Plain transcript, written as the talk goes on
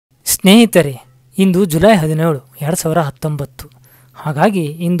ಸ್ನೇಹಿತರೆ, ಇಂದು ಜುಲೈ 17, 2019. ಹಾಗಾಗಿ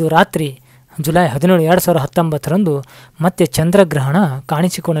ಇಂದು ರಾತ್ರಿ ಜುಲೈ 17, 2019ರಂದು ಮತ್ತೆ ಚಂದ್ರಗ್ರಹಣ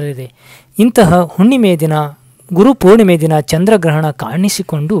ಕಾಣಿಸಿಕೊಳ್ಳಲಿದೆ. ಇಂತಹ ಹುಣ್ಣಿಮೆಯ ದಿನ, ಗುರುಪೂರ್ಣಿಮೆ ದಿನ ಚಂದ್ರಗ್ರಹಣ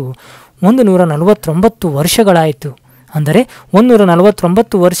ಕಾಣಿಸಿಕೊಂಡು 149 ವರ್ಷಗಳಾಯಿತು. ಅಂದರೆ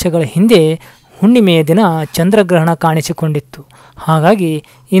 149 ವರ್ಷಗಳ ಹಿಂದೆ ಹುಣ್ಣಿಮೆಯ ದಿನ ಚಂದ್ರಗ್ರಹಣ ಕಾಣಿಸಿಕೊಂಡಿತ್ತು. ಹಾಗಾಗಿ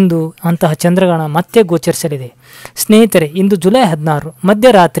ಇಂದು ಅಂತಹ ಚಂದ್ರಗ್ರಹಣ ಮತ್ತೆ ಗೋಚರಿಸಲಿದೆ. ಸ್ನೇಹಿತರೆ, ಇಂದು ಜುಲೈ 16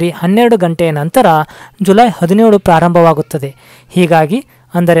 ಮಧ್ಯರಾತ್ರಿ 12 ಗಂಟೆಯ ನಂತರ ಜುಲೈ 17 ಪ್ರಾರಂಭವಾಗುತ್ತದೆ. ಹೀಗಾಗಿ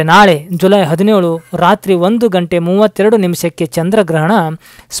ಅಂದರೆ ನಾಳೆ ಜುಲೈ 17 ರಾತ್ರಿ 1 ಗಂಟೆ 32 ನಿಮಿಷಕ್ಕೆ ಚಂದ್ರಗ್ರಹಣ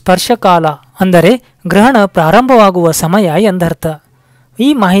ಸ್ಪರ್ಶಕಾಲ, ಅಂದರೆ ಗ್ರಹಣ ಪ್ರಾರಂಭವಾಗುವ ಸಮಯ ಎಂದರ್ಥ. ಈ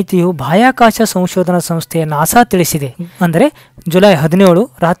ಮಾಹಿತಿಯು ಬಾಹ್ಯಾಕಾಶ ಸಂಶೋಧನಾ ಸಂಸ್ಥೆ ನಾಸಾ ತಿಳಿಸಿದೆ. ಅಂದರೆ ಜುಲೈ 17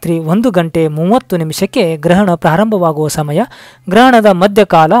 ರಾತ್ರಿ 1 ಗಂಟೆ 30 ನಿಮಿಷಕ್ಕೆ ಗ್ರಹಣ ಪ್ರಾರಂಭವಾಗುವ ಸಮಯ. ಗ್ರಹಣದ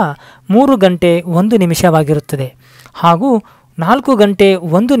ಮಧ್ಯಕಾಲ 3 ಗಂಟೆ 1 ನಿಮಿಷವಾಗಿರುತ್ತದೆ ಹಾಗೂ 4 ಗಂಟೆ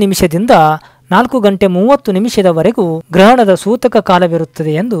 1 ನಿಮಿಷದಿಂದ 4 ಗಂಟೆ 30 ನಿಮಿಷದವರೆಗೂ ಗ್ರಹಣದ ಸೂತಕ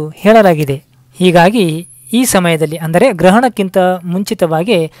ಕಾಲವಿರುತ್ತದೆ ಎಂದು ಹೇಳಲಾಗಿದೆ. ಹೀಗಾಗಿ ಈ ಸಮಯದಲ್ಲಿ, ಅಂದರೆ ಗ್ರಹಣಕ್ಕಿಂತ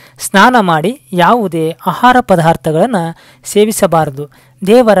ಮುಂಚಿತವಾಗಿ ಸ್ನಾನ ಮಾಡಿ ಯಾವುದೇ ಆಹಾರ ಪದಾರ್ಥಗಳನ್ನು ಸೇವಿಸಬಾರದು.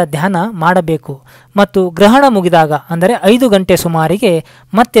 ದೇವರ ಧ್ಯಾನ ಮಾಡಬೇಕು ಮತ್ತು ಗ್ರಹಣ ಮುಗಿದಾಗ ಅಂದರೆ 5 ಗಂಟೆ ಸುಮಾರಿಗೆ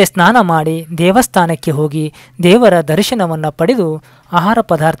ಮತ್ತೆ ಸ್ನಾನ ಮಾಡಿ ದೇವಸ್ಥಾನಕ್ಕೆ ಹೋಗಿ ದೇವರ ದರ್ಶನವನ್ನು ಪಡೆದು ಆಹಾರ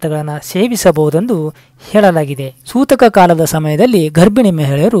ಪದಾರ್ಥಗಳನ್ನು ಸೇವಿಸಬಹುದೆಂದು ಹೇಳಲಾಗಿದೆ. ಸೂತಕ ಕಾಲದ ಸಮಯದಲ್ಲಿ ಗರ್ಭಿಣಿ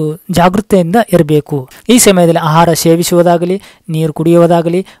ಮಹಿಳೆಯರು ಜಾಗೃತೆಯಿಂದ ಇರಬೇಕು. ಈ ಸಮಯದಲ್ಲಿ ಆಹಾರ ಸೇವಿಸುವುದಾಗಲಿ, ನೀರು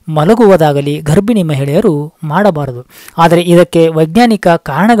ಕುಡಿಯುವುದಾಗಲಿ, ಮಲಗುವುದಾಗಲಿ ಗರ್ಭಿಣಿ ಮಹಿಳೆಯರು ಮಾಡಬಾರದು. ಆದರೆ ಇದಕ್ಕೆ ವೈಜ್ಞಾನಿಕ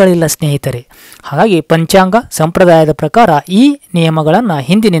ಕಾರಣಗಳಿಲ್ಲ ಸ್ನೇಹಿತರೆ. ಹಾಗಾಗಿ ಪಂಚಾಂಗ ಸಂಪ್ರದಾಯದ ಪ್ರಕಾರ ಈ ನಿಯಮಗಳನ್ನು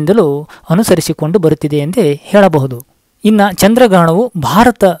ಹಿಂದಿನಿಂದಲೂ ಅನುಸರಿಸಿಕೊಂಡು ಬರುತ್ತಿದೆ ಎಂದೇ ಹೇಳಬಹುದು. ಇನ್ನು ಚಂದ್ರಗ್ರಹಣವು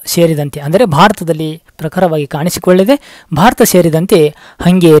ಭಾರತ ಸೇರಿದಂತೆ, ಅಂದರೆ ಭಾರತದಲ್ಲಿ ಪ್ರಖರವಾಗಿ ಕಾಣಿಸಿಕೊಳ್ಳಿದೆ. ಭಾರತ ಸೇರಿದಂತೆ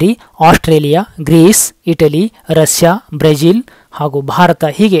Hungary, Australia, Greece, Italy, Russia, Brazil ಹಾಗೂ ಭಾರತ,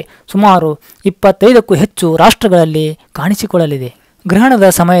 ಹೀಗೆ ಸುಮಾರು 25ಕ್ಕೂ ಹೆಚ್ಚು ರಾಷ್ಟ್ರಗಳಲ್ಲಿ ಕಾಣಿಸಿಕೊಳ್ಳಲಿದೆ. ಗ್ರಹಣದ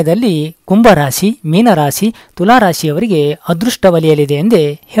ಸಮಯದಲ್ಲಿ ಕುಂಭರಾಶಿ, ಮೀನರಾಶಿ, ತುಲಾರಾಶಿಯವರಿಗೆ ಅದೃಷ್ಟ ಒಲಿಯಲಿದೆ ಎಂದೇ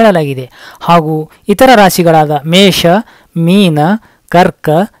ಹೇಳಲಾಗಿದೆ. ಹಾಗೂ ಇತರ ರಾಶಿಗಳಾದ ಮೇಷ, ಮೀನ, ಕರ್ಕ,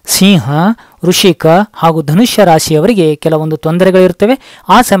 ಸಿಂಹ, ವೃಷಿಕ ಹಾಗೂ ಧನುಷ್ಯ ರಾಶಿಯವರಿಗೆ ಕೆಲವೊಂದು ತೊಂದರೆಗಳಿರುತ್ತವೆ.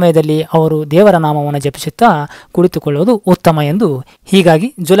 ಆ ಸಮಯದಲ್ಲಿ ಅವರು ದೇವರ ನಾಮವನ್ನು ಜಪಿಸುತ್ತಾ ಕುಳಿತುಕೊಳ್ಳುವುದು ಉತ್ತಮ ಎಂದು. ಹೀಗಾಗಿ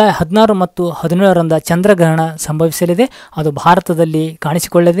ಜುಲೈ 16 ಮತ್ತು 17ರಂದು ಚಂದ್ರಗ್ರಹಣ ಸಂಭವಿಸಲಿದೆ. ಅದು ಭಾರತದಲ್ಲಿ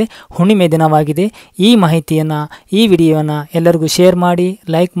ಕಾಣಿಸಿಕೊಳ್ಳಲಿದೆ. ಹುಣ್ಣಿಮೆ ದಿನವಾಗಿದೆ. ಈ ಮಾಹಿತಿಯನ್ನು, ಈ ವಿಡಿಯೋವನ್ನು ಎಲ್ಲರಿಗೂ ಶೇರ್ ಮಾಡಿ,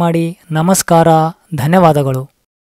 ಲೈಕ್ ಮಾಡಿ. ನಮಸ್ಕಾರ, ಧನ್ಯವಾದಗಳು.